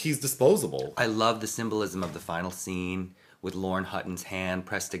disposable. I love the symbolism of the final scene with Lauren Hutton's hand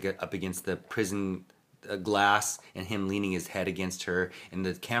pressed up against the prison glass and him leaning his head against her, and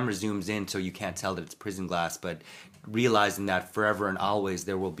the camera zooms in so you can't tell that it's prison glass, but realizing that forever and always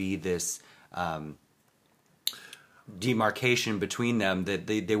there will be this demarcation between them, that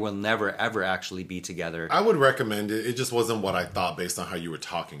they will never ever actually be together. I would recommend it. It just wasn't what I thought based on how you were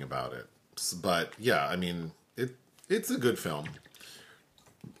talking about it. But yeah, I mean, it's a good film.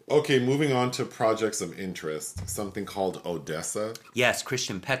 Okay, moving on to projects of interest. Something called Odessa. Yes,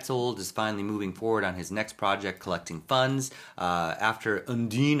 Christian Petzold is finally moving forward on his next project, collecting funds. After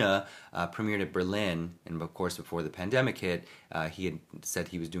Undine premiered at Berlin, and of course before the pandemic hit, he had said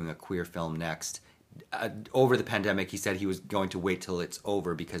he was doing a queer film next. Over the pandemic, he said he was going to wait till it's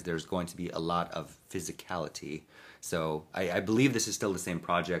over because there's going to be a lot of physicality. So I believe this is still the same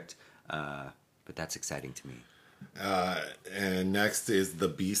project, but that's exciting to me. And next is The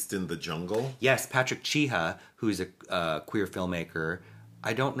Beast in the Jungle. Yes, Patrick Chiha, who's a queer filmmaker.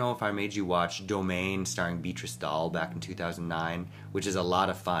 I don't know if I made you watch Domain, starring Beatrice Dahl, back in 2009, which is a lot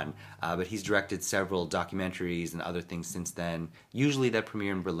of fun. But he's directed several documentaries and other things since then, usually that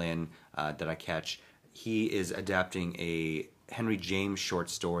premiere in Berlin that I catch. He is adapting a Henry James short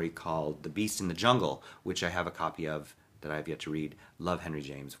story called The Beast in the Jungle, which I have a copy of that I have yet to read. Love Henry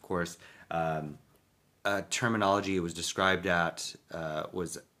James, of course. Terminology it was described at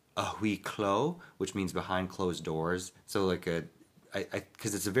was a huis clos, which means behind closed doors. So like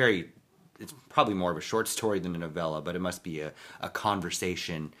because it's probably more of a short story than a novella, but it must be a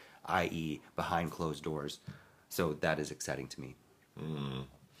conversation, i.e. behind closed doors. So that is exciting to me.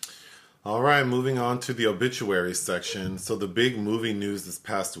 All right, moving on to the obituary section. So the big movie news this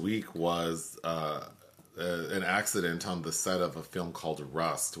past week was an accident on the set of a film called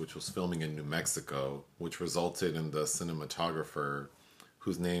Rust, which was filming in New Mexico, which resulted in the cinematographer,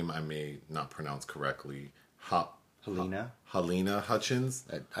 whose name I may not pronounce correctly, Halyna Hutchins.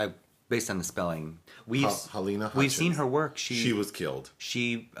 Based on the spelling, Halyna Hutchins. We've seen her work. She was killed.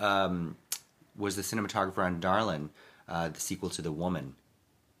 She was the cinematographer on Darlin, the sequel to The Woman.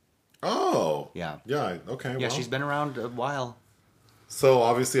 Oh. Yeah. Yeah, okay. Yeah, she's been around a while. So,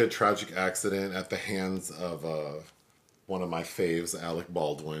 obviously a tragic accident at the hands of one of my faves, Alec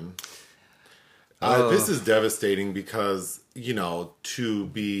Baldwin. This is devastating because, to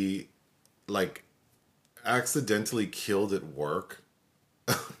be, like, accidentally killed at work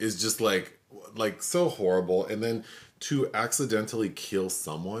is just, like so horrible. And then to accidentally kill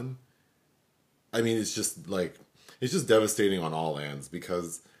someone, I mean, it's just devastating on all ends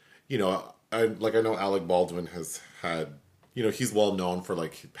because... I know Alec Baldwin has had, he's well known for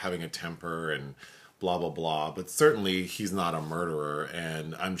like having a temper and blah, blah, blah, but certainly he's not a murderer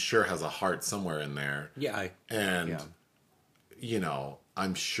and I'm sure has a heart somewhere in there. Yeah.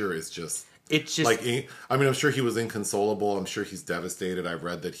 I'm sure it's just like, I'm sure he was inconsolable. I'm sure he's devastated. I've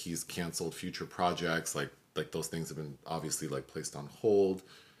read that he's canceled future projects. Like those things have been obviously like placed on hold.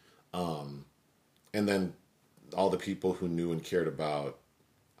 And then all the people who knew and cared about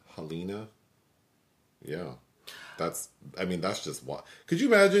Halyna. Yeah. That's just what. Could you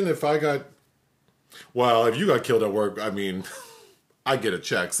imagine if if you got killed at work, I get a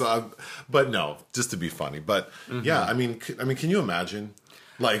check. So, but no, just to be funny. But yeah, can you imagine?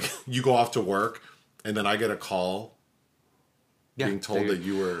 Like you go off to work and then I get a call being told that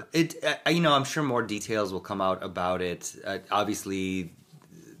you were... I'm sure more details will come out about it. Obviously,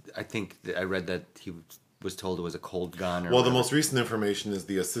 I think I read that he was told it was a cold gun. Well, the most recent information is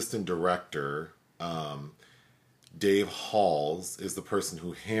the assistant director, Dave Halls, is the person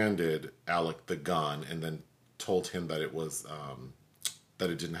who handed Alec the gun and then told him that it was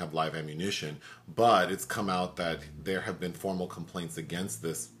that it didn't have live ammunition. But it's come out that there have been formal complaints against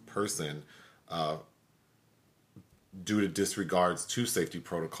this person due to disregards to safety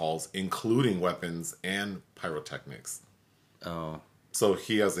protocols, including weapons and pyrotechnics. Oh. So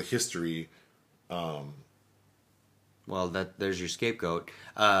he has a history... Well, there's your scapegoat.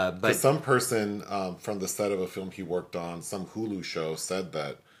 But some person from the set of a film he worked on, some Hulu show, said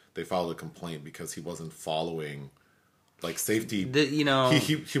that they filed a complaint because he wasn't following like safety.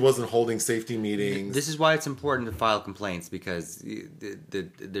 He wasn't holding safety meetings. This is why it's important to file complaints because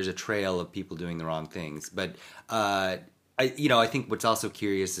there's a trail of people doing the wrong things. But I think what's also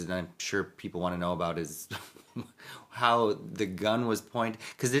curious, and I'm sure people want to know about, is how the gun was pointed.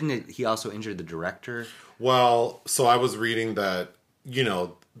 Because he also injured the director? Well, so I was reading that,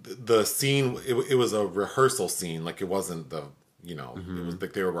 the scene, it was a rehearsal scene. Like, it wasn't it was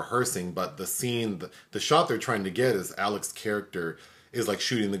like they were rehearsing, but the scene, the shot they're trying to get is Alec's character is, like,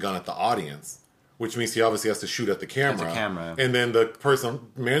 shooting the gun at the audience, which means he obviously has to shoot at the camera. At the camera. And then the person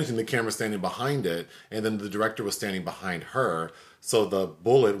managing the camera standing behind it, and then the director was standing behind her. So the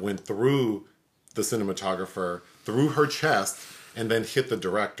bullet went through the cinematographer, through her chest, and then hit the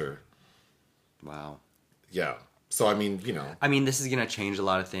director. Wow. Yeah. So, this is going to change a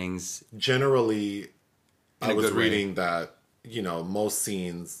lot of things. Generally, I was reading that, most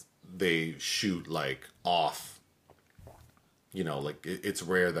scenes, they shoot, like, off. Like, it's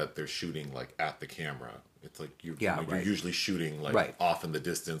rare that they're shooting, like, at the camera. It's like, you're usually shooting, like, off in the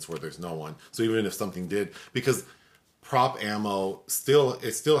distance where there's no one. So even if something did... Because prop ammo still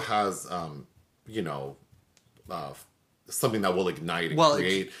has, something that will ignite and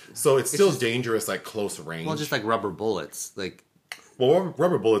create. So it's still dangerous at close range. Well, just like rubber bullets. Well,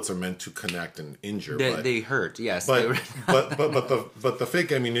 rubber bullets are meant to connect and injure. They hurt, yes. But but the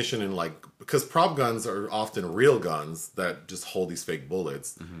fake ammunition and like, because prop guns are often real guns that just hold these fake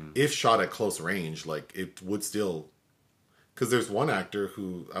bullets. If shot at close range, like it would still. Because there's one actor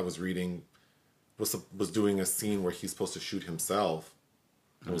who I was reading was doing a scene where he's supposed to shoot himself.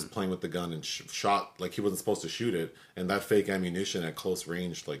 And was playing with the gun and shot like he wasn't supposed to shoot it, and that fake ammunition at close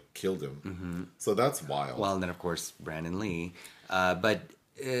range like killed him. So that's wild. Well, and then of course Brandon Lee,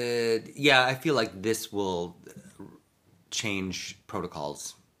 yeah, I feel like this will change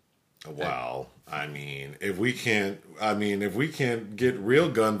protocols. Wow. I mean, if we can't get real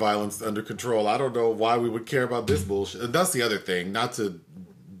gun violence under control, I don't know why we would care about this bullshit. And that's the other thing, not to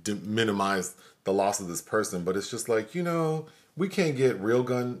minimize the loss of this person, but it's just like, we can't get real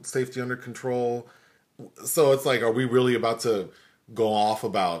gun safety under control. So it's like, are we really about to go off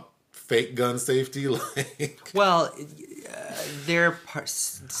about fake gun safety? Well, they're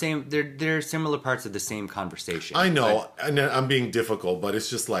they're similar parts of the same conversation. I know, and I'm being difficult, but it's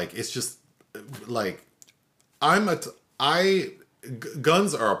just like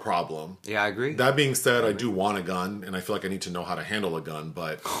guns are a problem. Yeah, I agree. That being said, I do want a gun, and I feel like I need to know how to handle a gun,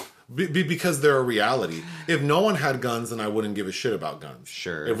 but because they're a reality. If no one had guns, then I wouldn't give a shit about guns.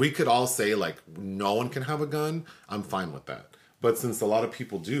 Sure. If we could all say, like, no one can have a gun, I'm fine with that. But since a lot of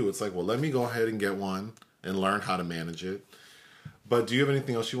people do, it's like, well, let me go ahead and get one and learn how to manage it. But do you have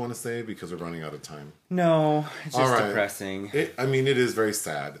anything else you want to say? Because we're running out of time. No, it's just right. depressing. It is very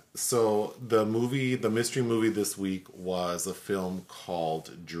sad. So the mystery movie this week was a film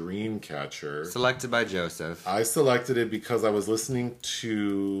called Dreamcatcher. Selected by Joseph. I selected it because I was listening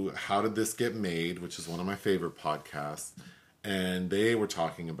to How Did This Get Made, which is one of my favorite podcasts, and they were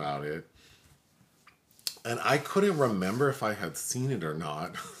talking about it. And I couldn't remember if I had seen it or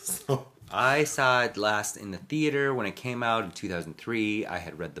not. So I saw it last in the theater when it came out in 2003. I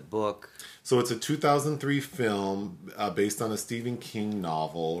had read the book. So it's a 2003 film based on a Stephen King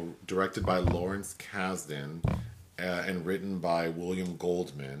novel, directed by Lawrence Kasdan and written by William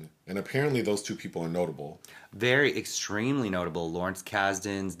Goldman. And apparently those two people are notable. Very extremely notable. Lawrence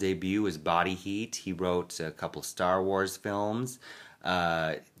Kasdan's debut was Body Heat. He wrote a couple Star Wars films.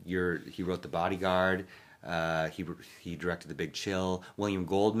 He wrote The Bodyguard. He directed The Big Chill. William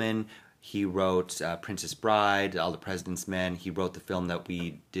Goldman, he wrote Princess Bride, All the President's Men. He wrote the film that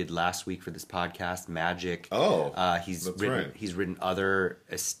we did last week for this podcast, Magic. He's written other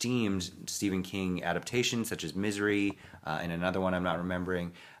esteemed Stephen King adaptations, such as Misery, and another one I'm not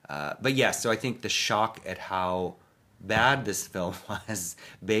remembering. But yes, so I think the shock at how bad this film was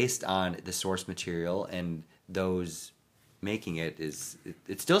based on the source material and those making it's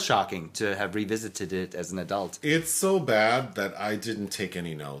still shocking to have revisited it as an adult. It's so bad that I didn't take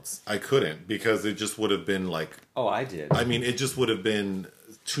any notes. I couldn't, because it just would have been like... Oh, I did. I mean, it just would have been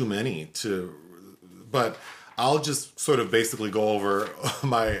too many to... But I'll just sort of basically go over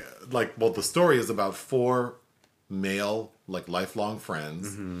the story is about four male, lifelong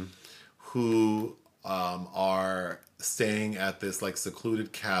friends who are staying at this,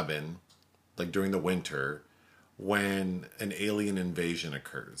 secluded cabin, during the winter, when an alien invasion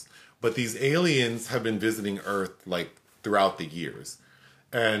occurs. But these aliens have been visiting Earth throughout the years.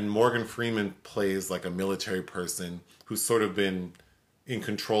 And Morgan Freeman plays a military person who's sort of been in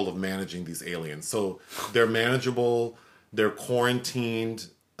control of managing these aliens. So they're manageable, they're quarantined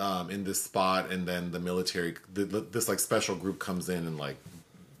in this spot, and then the military, this special group comes in and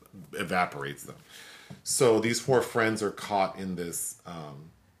evaporates them. So these four friends are caught in this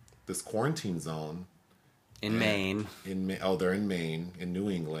this quarantine zone. In Maine. They're in Maine, in New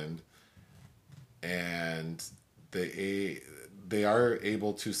England. And they are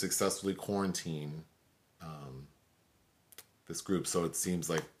able to successfully quarantine this group. So it seems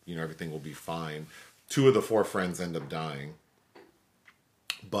like, everything will be fine. Two of the four friends end up dying.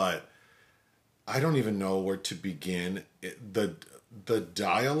 But I don't even know where to begin. The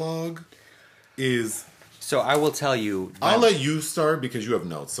dialogue is... So I will tell you... I'll let you start because you have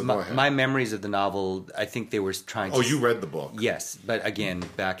notes, so go ahead. My memories of the novel, I think they were trying to... Oh, you read the book. Yes, but again,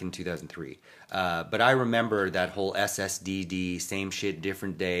 back in 2003. But I remember that whole SSDD, same shit,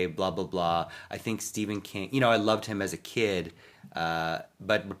 different day, blah, blah, blah. I think Stephen King... I loved him as a kid,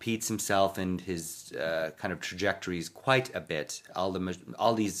 but repeats himself and his kind of trajectories quite a bit.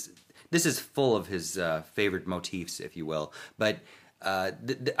 All these... This is full of his favorite motifs, if you will. But...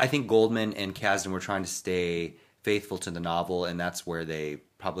 I think Goldman and Kasdan were trying to stay faithful to the novel, and that's where they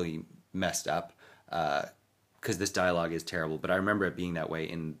probably messed up, because this dialogue is terrible. But I remember it being that way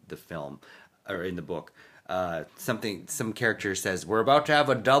in the film, or in the book. some character says, "We're about to have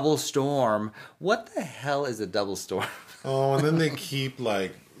a double storm." What the hell is a double storm? Oh, and then they keep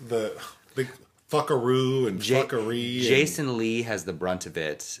like the fuckaroo and fuckery. Jason Lee has the brunt of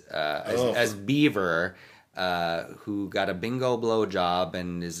it as Beaver, who got a bingo blowjob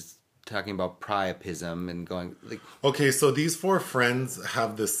and is talking about priapism and going like. Okay, so these four friends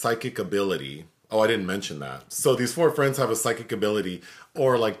have this psychic ability. Oh, I didn't mention that. So these four friends have a psychic ability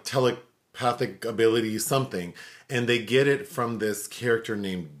or like telepathic ability, something, and they get it from this character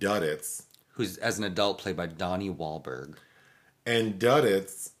named Duddits. Who's, as an adult, played by Donnie Wahlberg. And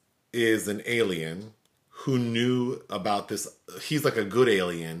Duddits is an alien who knew about this. He's like a good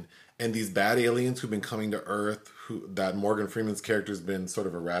alien. And these bad aliens who've been coming to Earth, that Morgan Freeman's character has been sort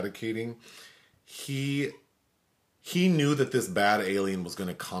of eradicating, he knew that this bad alien was going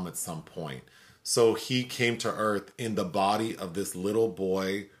to come at some point. So he came to Earth in the body of this little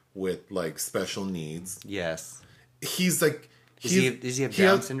boy with like special needs. Yes. He's like... Does he have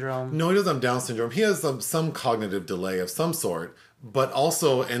Down syndrome? No, he doesn't have Down syndrome. He has some cognitive delay of some sort, but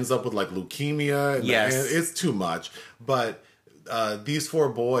also ends up with like leukemia. Yes. And it's too much. But these four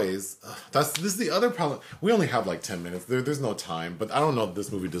boys, this is the other problem. We only have like 10 minutes. There's no time, but I don't know if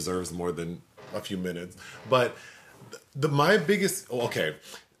this movie deserves more than a few minutes. But my biggest... Okay,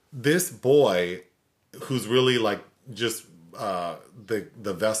 this boy who's really like just...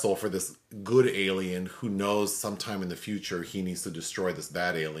 the vessel for this good alien who knows sometime in the future he needs to destroy this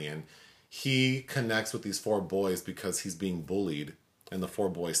bad alien. He connects with these four boys because he's being bullied, and the four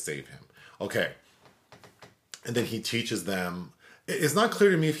boys save him. Okay. And then he teaches them. It's not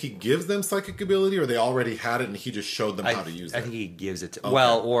clear to me if he gives them psychic ability or they already had it and he just showed them how to use it. I think he gives it to... Okay.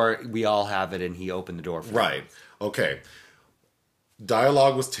 Well, or we all have it and he opened the door for Right. them. Okay.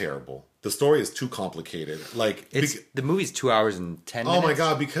 Dialogue was terrible. The story is too complicated. Like the movie's 2 hours and 10 minutes. Oh my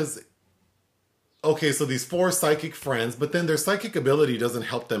god, because... Okay, so these four psychic friends, but then their psychic ability doesn't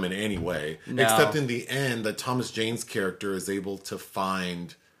help them in any way. No. Except in the end, that Thomas Jane's character is able to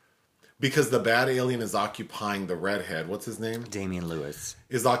find... Because the bad alien is occupying the redhead. What's his name? Damian Lewis.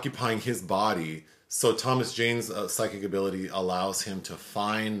 Is occupying his body. So Thomas Jane's psychic ability allows him to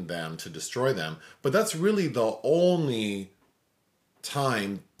find them, to destroy them. But that's really the only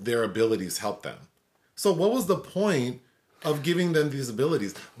time their abilities help them. So what was the point of giving them these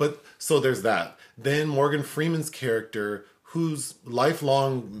abilities? But so there's that. Then Morgan Freeman's character, whose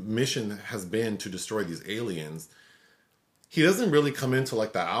lifelong mission has been to destroy these aliens, he doesn't really come into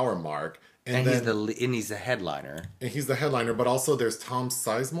like the hour mark. And he's the headliner. And he's the headliner, but also there's Tom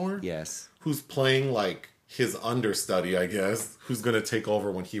Sizemore. Yes. Who's playing like his understudy, I guess, who's going to take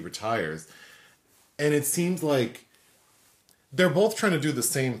over when he retires. And it seems like they're both trying to do the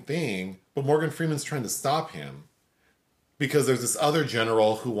same thing, but Morgan Freeman's trying to stop him. Because there's this other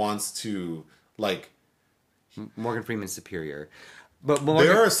general who wants to, like... Morgan Freeman's superior.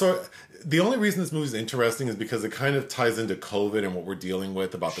 The only reason this movie is interesting is because it kind of ties into COVID and what we're dealing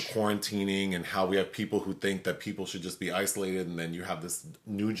with about the quarantining and how we have people who think that people should just be isolated, and then you have this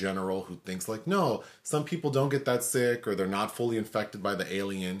new general who thinks like, no, some people don't get that sick or they're not fully infected by the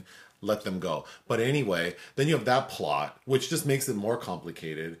alien, let them go. But anyway, then you have that plot, which just makes it more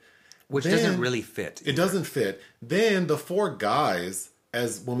complicated. Which doesn't really fit. It doesn't fit. Then the four guys,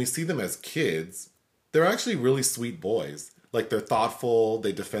 when we see them as kids, they're actually really sweet boys. Like, they're thoughtful,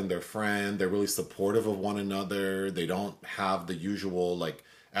 they defend their friend, they're really supportive of one another, they don't have the usual, like,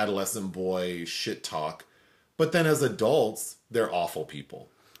 adolescent boy shit talk. But then as adults, they're awful people.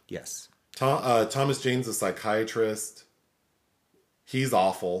 Yes. Thomas Jane's a psychiatrist. He's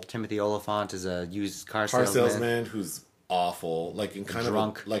awful. Timothy Olyphant is a used car salesman who's awful. Like, in kind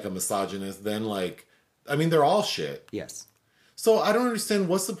of like a misogynist. Then, like, I mean, they're all shit. Yes. So I don't understand,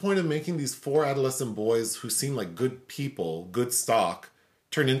 what's the point of making these four adolescent boys who seem like good people, good stock,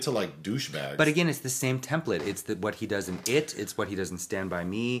 turn into like douchebags? But again, it's the same template. It's what he does in It. It's what he does in Stand By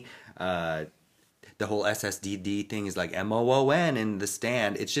Me. The whole SSDD thing is like MOON in The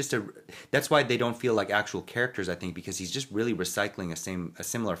Stand. It's just that's why they don't feel like actual characters, I think, because he's just really recycling a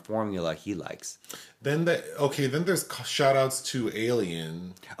similar formula he likes. Then there's shout outs to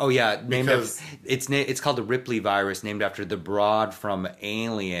Alien. Oh yeah, it's called the Ripley virus, named after the broad from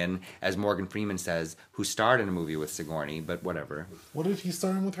Alien, as Morgan Freeman says, who starred in a movie with Sigourney, but whatever. What did he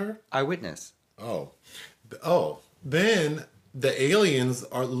star in with her? Eyewitness. Oh. Then the aliens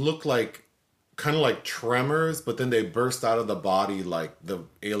look like kind of like Tremors, but then they burst out of the body like the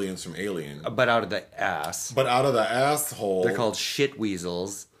aliens from Alien. But out of the ass. But out of the asshole. They're called shit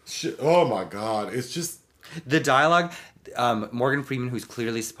weasels. Oh my god, it's just... The dialogue, Morgan Freeman, who's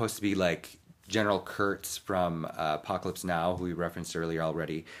clearly supposed to be like General Kurtz from Apocalypse Now, who we referenced earlier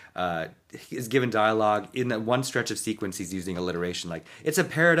already, is given dialogue. In that one stretch of sequence, he's using alliteration like, it's a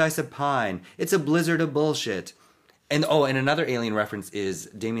paradise of pine, it's a blizzard of bullshit. And another Alien reference is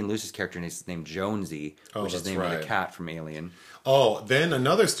Damian Lewis's character is named Jonesy, which is named like a cat from Alien. Oh, then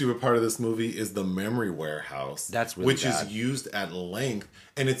another stupid part of this movie is the memory warehouse. That's really which bad. is used at length,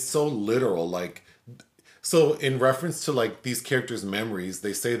 and it's so literal. Like, so in reference to like these characters' memories,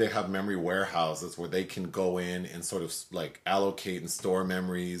 they say they have memory warehouses where they can go in and sort of like allocate and store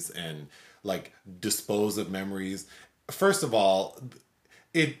memories and like dispose of memories. First of all,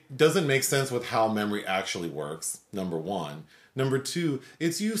 it doesn't make sense with how memory actually works, number one. Number two,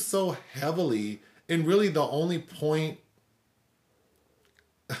 it's used so heavily, and really the only point...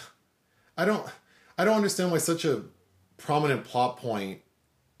 I don't understand why such a prominent plot point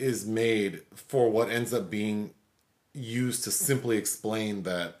is made for what ends up being used to simply explain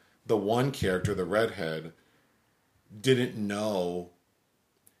that the one character, the redhead, didn't know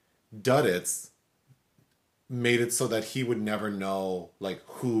Duddits made it so that he would never know like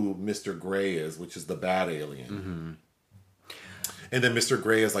who Mr. Gray is, which is the bad alien. Mm-hmm. And then Mr.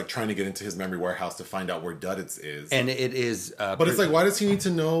 Gray is like trying to get into his memory warehouse to find out where Duddits is. And it is... but it's like, why does he need to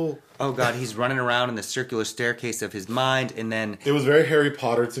know? Oh God, he's running around in the circular staircase of his mind, and then... It was very Harry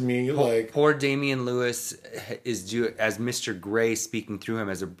Potter to me. Poor Damian Lewis is due as Mr. Gray speaking through him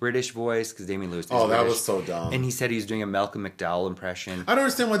as a British voice, because Damian Lewis is British. That was so dumb. And he said he was doing a Malcolm McDowell impression. I don't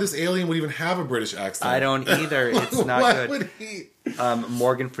understand why this alien would even have a British accent. I don't either. It's not why good. Would he?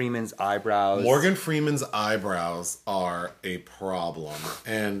 Morgan Freeman's eyebrows. Morgan Freeman's eyebrows are a problem.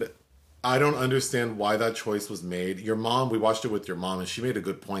 And I don't understand why that choice was made. Your mom, we watched it with your mom, and she made a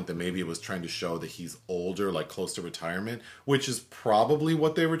good point that maybe it was trying to show that he's older, like close to retirement, which is probably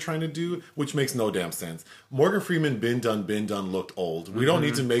what they were trying to do, which makes no damn sense. Morgan Freeman, been done, looked old. We don't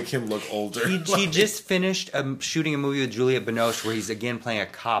need to make him look older. He just finished shooting a movie with Juliette Binoche where he's again playing a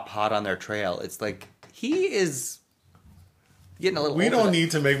cop hot on their trail. It's like, he is getting a little older. We don't need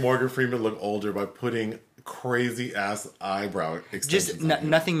to make Morgan Freeman look older by putting crazy ass eyebrow extensions. Just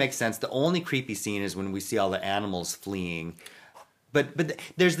nothing makes sense. The only creepy scene is when we see all the animals fleeing. But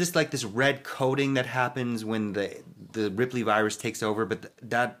there's this red coating that happens when the Ripley virus takes over, but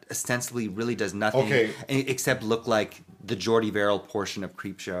that ostensibly really does nothing except look like the Jordy Verrill portion of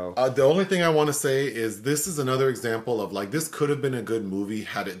Creepshow. The only thing I want to say is this is another example of like, this could have been a good movie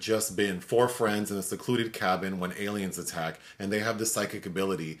had it just been four friends in a secluded cabin when aliens attack, and they have this psychic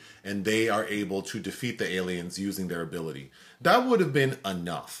ability and they are able to defeat the aliens using their ability. That would have been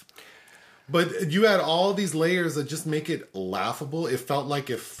enough. But you had all these layers that just make it laughable. It felt like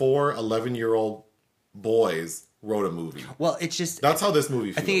if four 11-year-old boys wrote a movie. Well, it's just... That's how this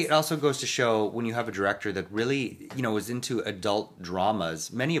movie feels. I think it also goes to show when you have a director that really, was into adult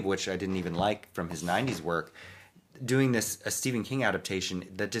dramas, many of which I didn't even like from his 90s work, doing a Stephen King adaptation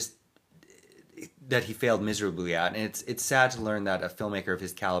that he failed miserably at. And it's sad to learn that a filmmaker of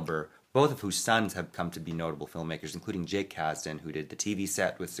his caliber, both of whose sons have come to be notable filmmakers, including Jake Kasdan, who did the TV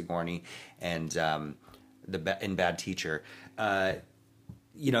Set with Sigourney and in Bad Teacher.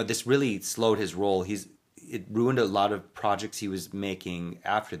 This really slowed his role. It ruined a lot of projects he was making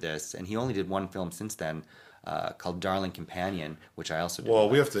after this, and he only did one film since then called Darling Companion, which I also did. Well,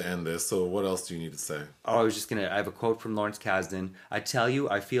 we have to end this, so what else do you need to say? I have a quote from Lawrence Kasdan. I tell you,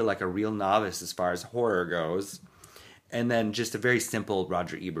 I feel like a real novice as far as horror goes. And then just a very simple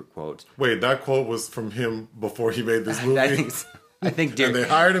Roger Ebert quote. Wait, that quote was from him before he made this movie? I think and they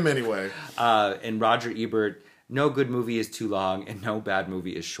hired him anyway. And Roger Ebert, no good movie is too long, and no bad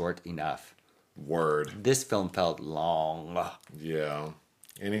movie is short enough. Word. This film felt long. Yeah.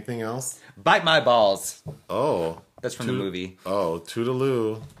 Anything else? Bite My Balls. Oh. That's from the movie. Oh,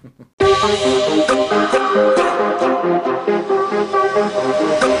 toodaloo.